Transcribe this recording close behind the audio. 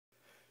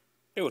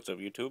Hey, what's up,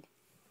 YouTube?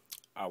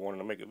 I wanted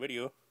to make a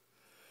video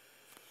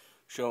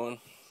showing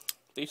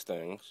these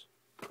things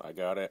I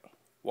got at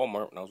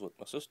Walmart when I was with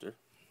my sister.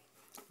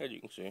 As you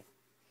can see,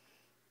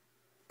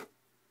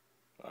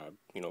 I've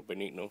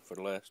been eating them for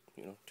the last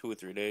 2 or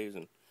 3 days,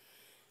 and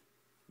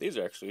these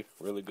are actually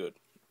really good.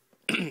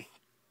 I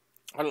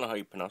don't know how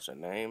you pronounce that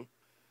name,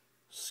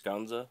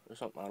 Sconza or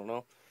something. I don't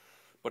know,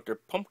 but they're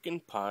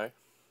pumpkin pie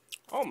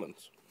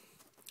almonds,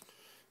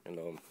 and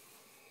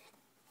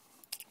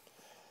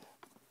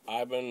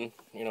I've been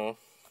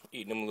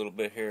eating them a little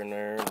bit here and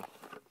there.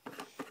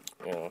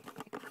 And,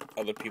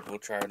 other people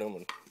tried them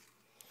and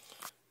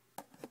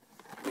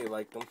they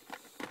like them.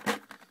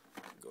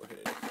 Go ahead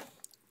and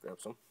grab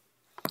some.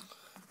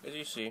 As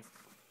you see,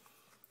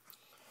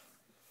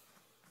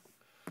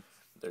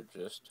 they're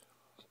just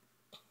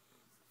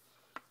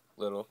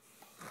little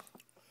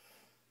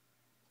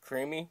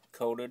creamy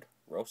coated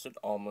roasted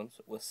almonds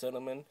with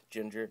cinnamon,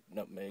 ginger,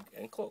 nutmeg,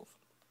 and clove.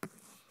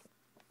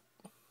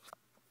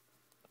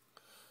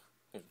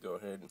 Let's go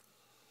ahead and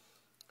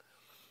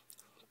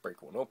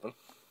break one open.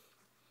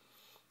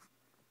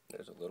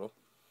 There's a little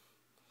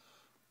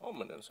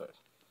almond inside.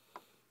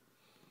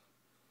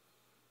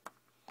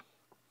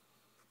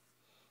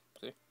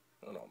 See?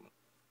 An almond.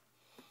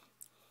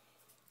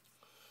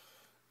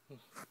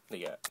 They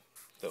got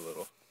the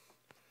little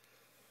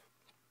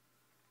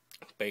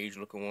beige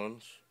looking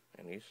ones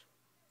and these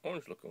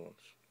orange looking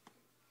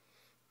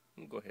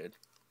ones. Go ahead,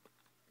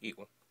 eat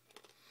one.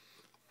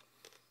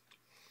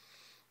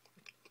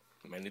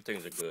 Man, these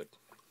things are good.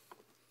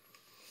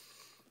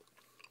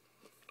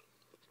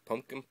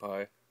 Pumpkin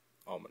pie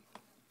almond.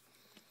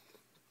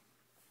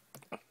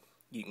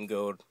 You can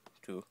go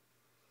to,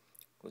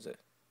 what's it,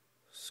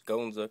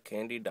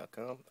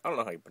 SconzaCandy.com. I don't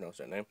know how you pronounce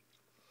that name.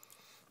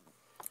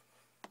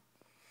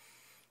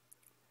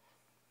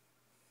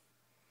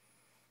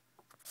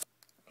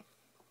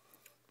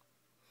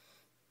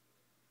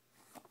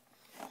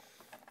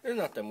 There's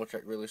not that much I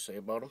can really say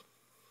about them.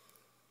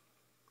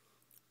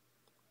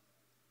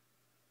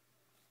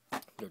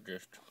 They're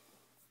just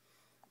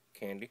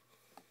candy.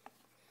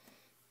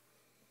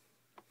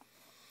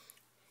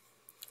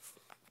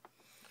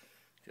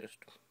 Just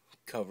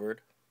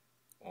covered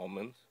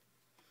almonds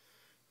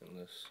in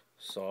this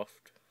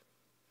soft,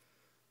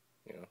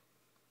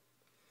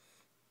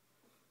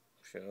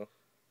 shell. I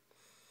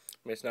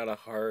mean, it's not a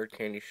hard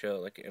candy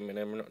shell like an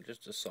M&M, not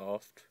just a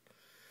soft,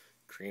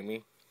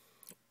 creamy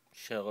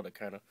shell that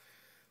kind of,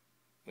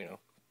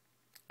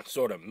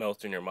 sort of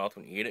melts in your mouth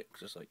when you eat it.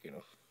 Just like,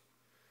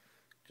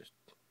 just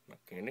not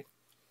candy.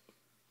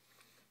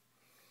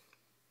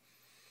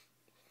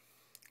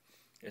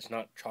 It's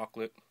not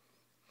chocolate.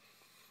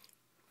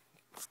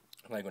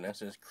 Like when that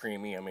says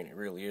creamy, I mean it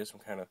really is some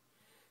kind of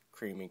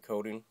creamy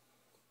coating.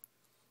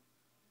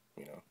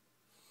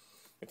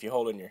 If you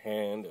hold it in your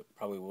hand, it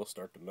probably will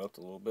start to melt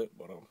a little bit,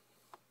 but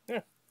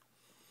yeah.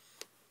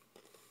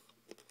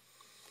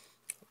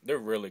 They're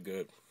really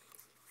good.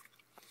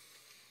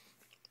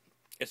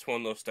 It's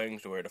one of those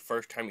things where the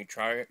first time you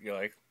try it, you're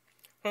like,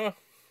 huh,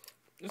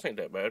 this ain't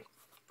that bad.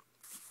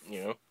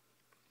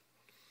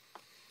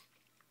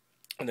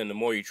 And then the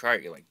more you try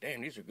it, you're like,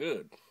 damn, these are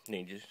good. And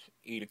then you just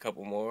eat a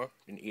couple more,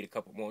 then you eat a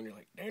couple more, and you're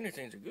like, damn, these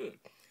things are good.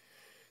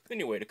 Then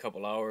you wait a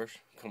couple hours,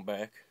 come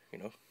back,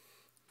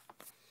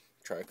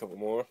 try a couple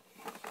more.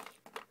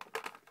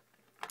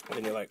 And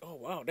then you're like, oh,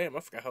 wow, damn, I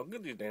forgot how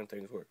good these damn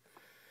things were.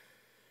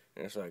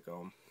 And it's like,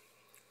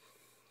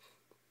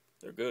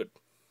 they're good.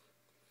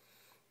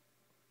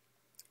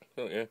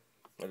 So, yeah,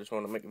 I just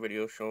want to make a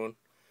video showing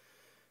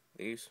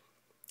these.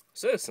 It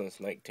says since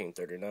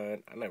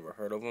 1939. I never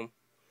heard of them.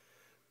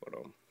 But,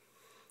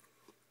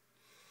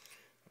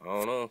 I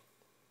don't know.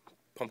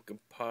 Pumpkin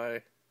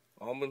pie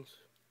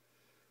almonds.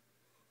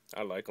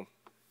 I like them.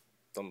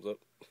 Thumbs up.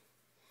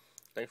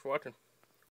 Thanks for watching.